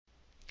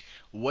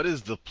what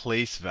is the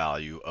place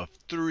value of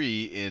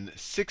 3 in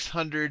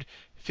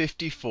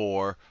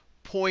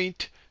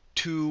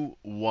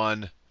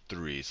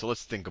 654.213? So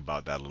let's think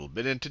about that a little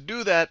bit. And to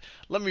do that,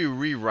 let me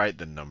rewrite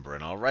the number.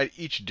 And I'll write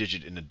each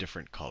digit in a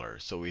different color.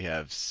 So we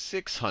have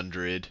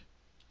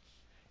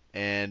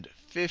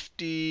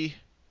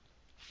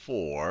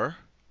 654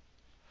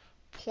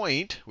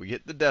 point, we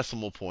get the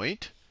decimal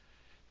point,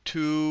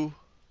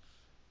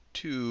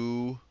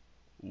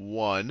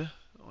 221.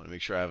 I want to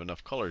make sure I have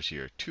enough colors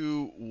here.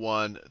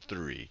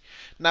 213.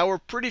 Now we're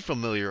pretty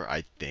familiar,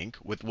 I think,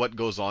 with what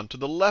goes on to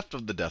the left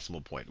of the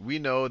decimal point. We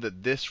know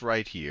that this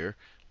right here,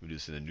 let me do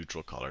this in a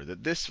neutral color,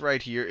 that this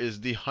right here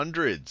is the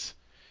hundreds.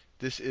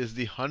 This is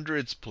the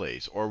hundreds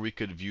place. Or we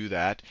could view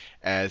that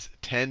as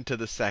 10 to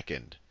the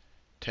second.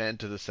 10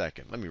 to the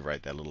second. Let me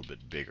write that a little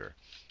bit bigger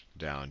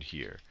down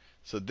here.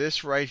 So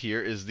this right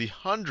here is the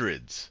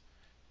hundreds.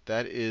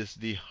 That is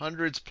the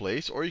hundreds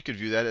place, or you could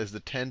view that as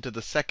the 10 to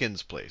the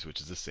seconds place, which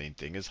is the same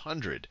thing as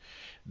 100.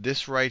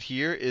 This right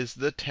here is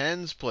the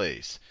tens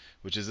place,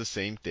 which is the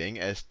same thing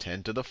as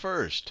 10 to the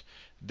first.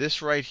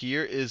 This right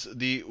here is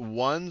the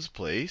ones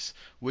place,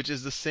 which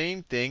is the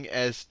same thing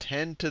as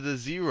 10 to the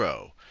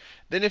 0.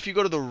 Then if you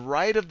go to the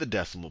right of the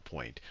decimal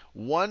point,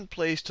 one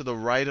place to the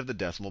right of the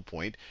decimal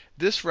point,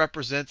 this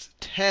represents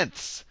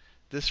tenths.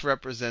 This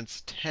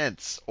represents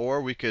tenths.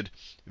 Or we could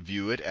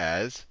view it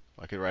as,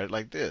 I could write it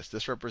like this.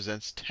 This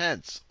represents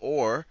tenths,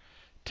 or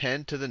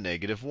 10 to the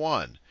negative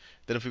 1.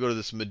 Then if we go to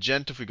this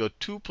magenta, if we go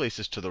two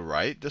places to the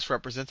right, this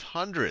represents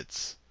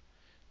hundredths.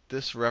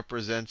 This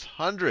represents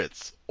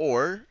hundredths,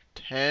 or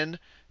 10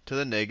 to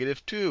the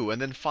negative 2.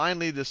 And then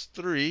finally, this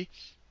 3,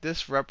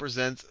 this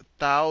represents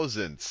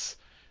thousandths.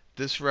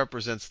 This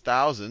represents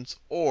thousandths,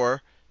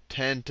 or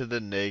 10 to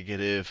the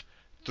negative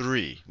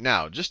 3.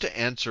 Now, just to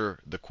answer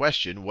the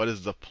question, what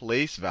is the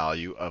place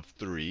value of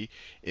 3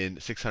 in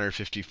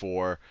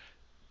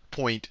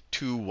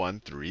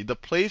 654.213? The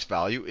place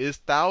value is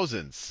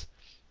thousandths.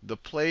 The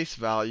place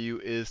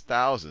value is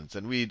thousandths.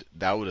 And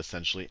that would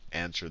essentially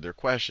answer their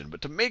question.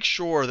 But to make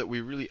sure that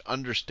we really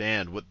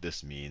understand what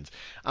this means,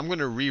 I'm going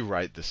to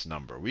rewrite this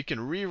number. We can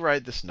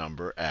rewrite this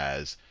number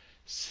as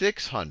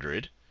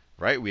 600,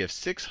 right? We have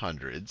 6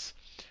 hundreds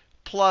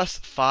plus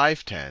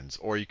 5 tens,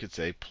 or you could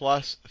say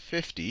plus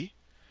 50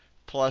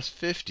 plus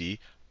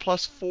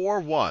 4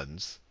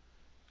 ones.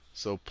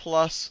 So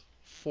plus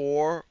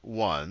 4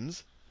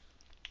 ones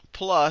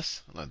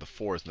plus, no, the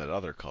 4 is in that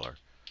other color,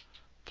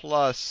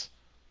 plus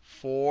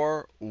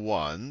 4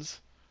 ones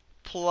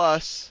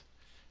plus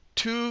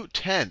 2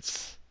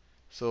 tenths.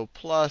 So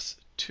plus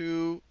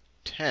 2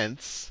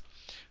 tenths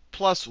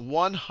plus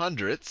 1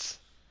 hundredths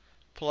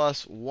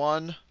plus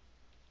 1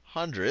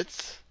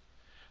 hundredths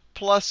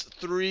plus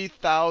 3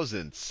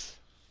 thousandths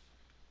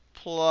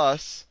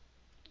plus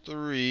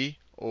 3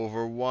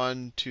 over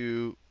 1,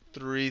 2,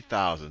 3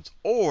 thousandths.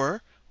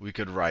 Or we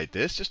could write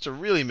this, just to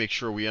really make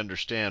sure we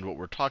understand what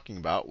we're talking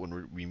about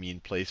when we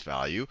mean place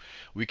value.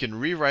 We can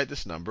rewrite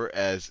this number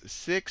as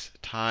 6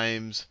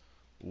 times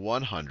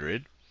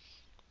 100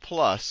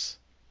 plus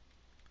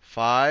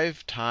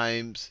 5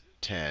 times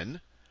 10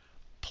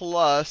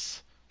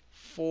 plus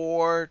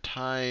 4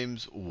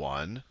 times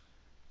 1.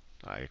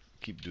 I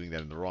keep doing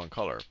that in the wrong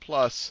color.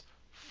 Plus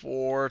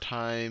 4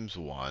 times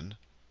 1.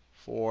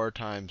 4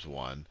 times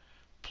 1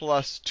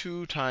 plus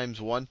 2 times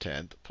 1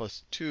 tenth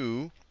plus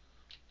 2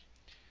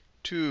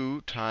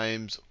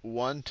 times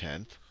 1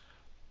 tenth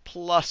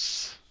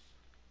plus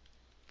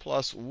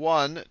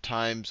 1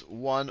 times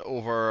 1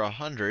 over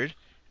 100.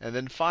 And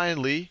then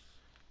finally,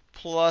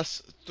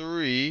 plus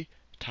 3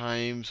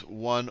 times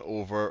 1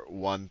 over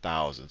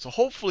 1,000. So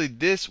hopefully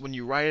this, when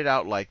you write it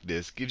out like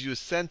this, gives you a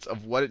sense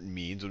of what it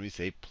means when we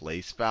say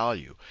place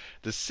value.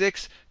 The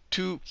 6,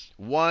 2,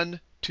 1,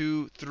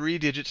 2, 3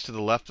 digits to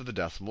the left of the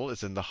decimal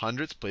is in the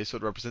hundredths place, so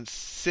it represents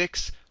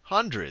 6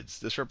 hundreds.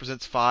 This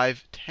represents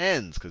 5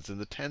 tens, because it's in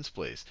the tens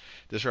place.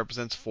 This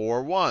represents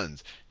 4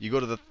 ones. You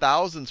go to the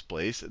thousands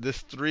place,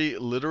 this 3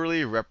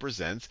 literally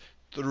represents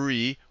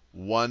 3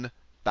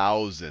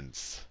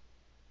 1,000ths.